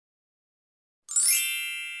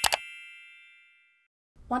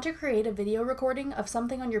Want to create a video recording of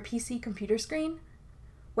something on your PC computer screen?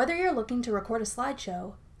 Whether you're looking to record a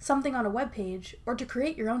slideshow, something on a web page, or to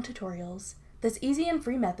create your own tutorials, this easy and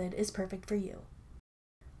free method is perfect for you.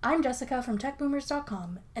 I'm Jessica from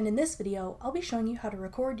techboomers.com, and in this video, I'll be showing you how to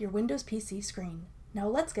record your Windows PC screen. Now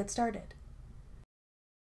let's get started.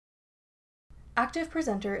 Active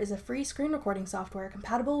Presenter is a free screen recording software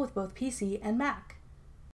compatible with both PC and Mac.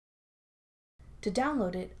 To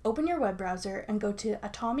download it, open your web browser and go to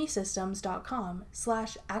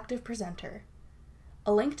atomisystems.com/activepresenter.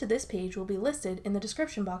 A link to this page will be listed in the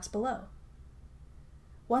description box below.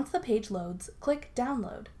 Once the page loads, click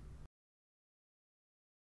Download.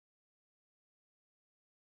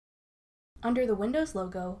 Under the Windows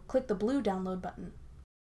logo, click the blue Download button.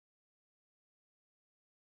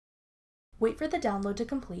 Wait for the download to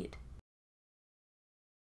complete,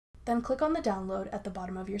 then click on the download at the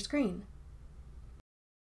bottom of your screen.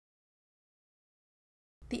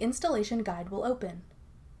 The installation guide will open.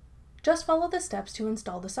 Just follow the steps to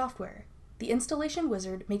install the software. The installation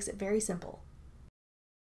wizard makes it very simple.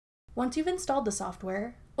 Once you've installed the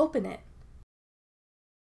software, open it.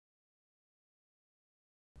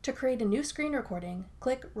 To create a new screen recording,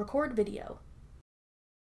 click Record Video.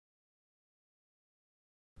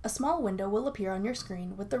 A small window will appear on your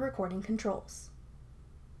screen with the recording controls.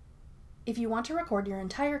 If you want to record your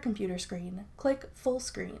entire computer screen, click Full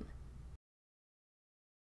Screen.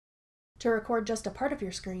 To record just a part of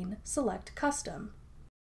your screen, select Custom.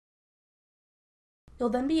 You'll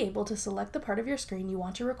then be able to select the part of your screen you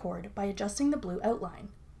want to record by adjusting the blue outline.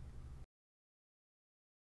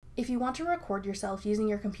 If you want to record yourself using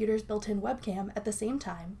your computer's built-in webcam at the same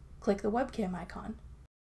time, click the webcam icon.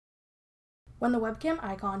 When the webcam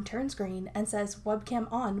icon turns green and says Webcam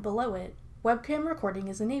On below it, webcam recording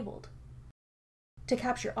is enabled. To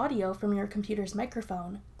capture audio from your computer's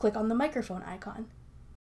microphone, click on the microphone icon.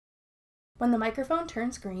 When the microphone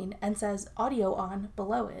turns green and says Audio On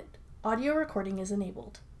below it, audio recording is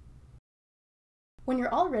enabled. When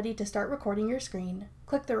you're all ready to start recording your screen,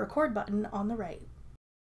 click the Record button on the right.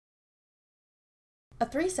 A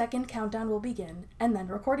 3-second countdown will begin, and then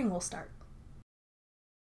recording will start.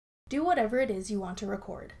 Do whatever it is you want to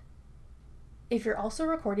record. If you're also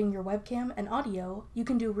recording your webcam and audio, you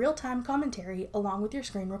can do real-time commentary along with your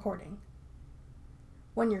screen recording.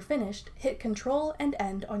 When you're finished, hit Ctrl and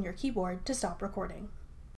End on your keyboard to stop recording.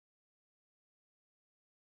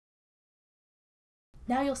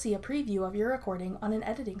 Now you'll see a preview of your recording on an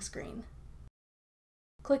editing screen.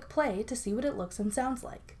 Click Play to see what it looks and sounds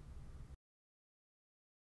like.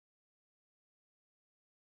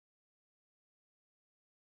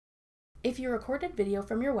 If you recorded video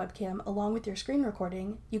from your webcam along with your screen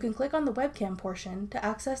recording, you can click on the webcam portion to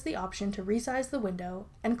access the option to resize the window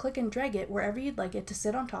and click and drag it wherever you'd like it to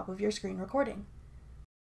sit on top of your screen recording.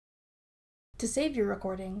 To save your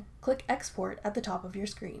recording, click Export at the top of your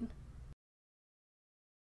screen.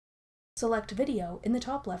 Select Video in the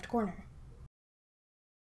top left corner.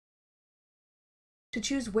 To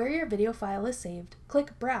choose where your video file is saved,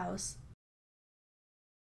 click Browse,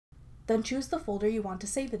 then choose the folder you want to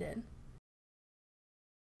save it in.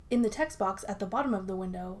 In the text box at the bottom of the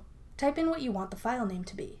window, type in what you want the file name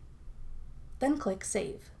to be. Then click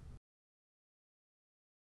Save.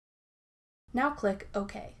 Now click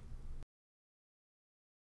OK.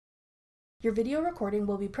 Your video recording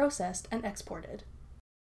will be processed and exported.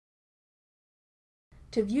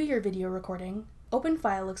 To view your video recording, open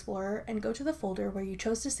File Explorer and go to the folder where you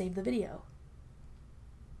chose to save the video.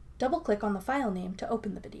 Double-click on the file name to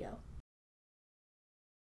open the video.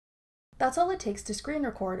 That's all it takes to screen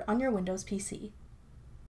record on your Windows PC.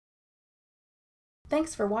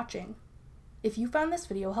 Thanks for watching. If you found this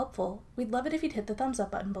video helpful, we'd love it if you'd hit the thumbs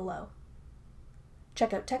up button below.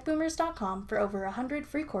 Check out techboomers.com for over 100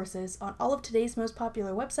 free courses on all of today's most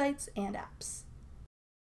popular websites and apps.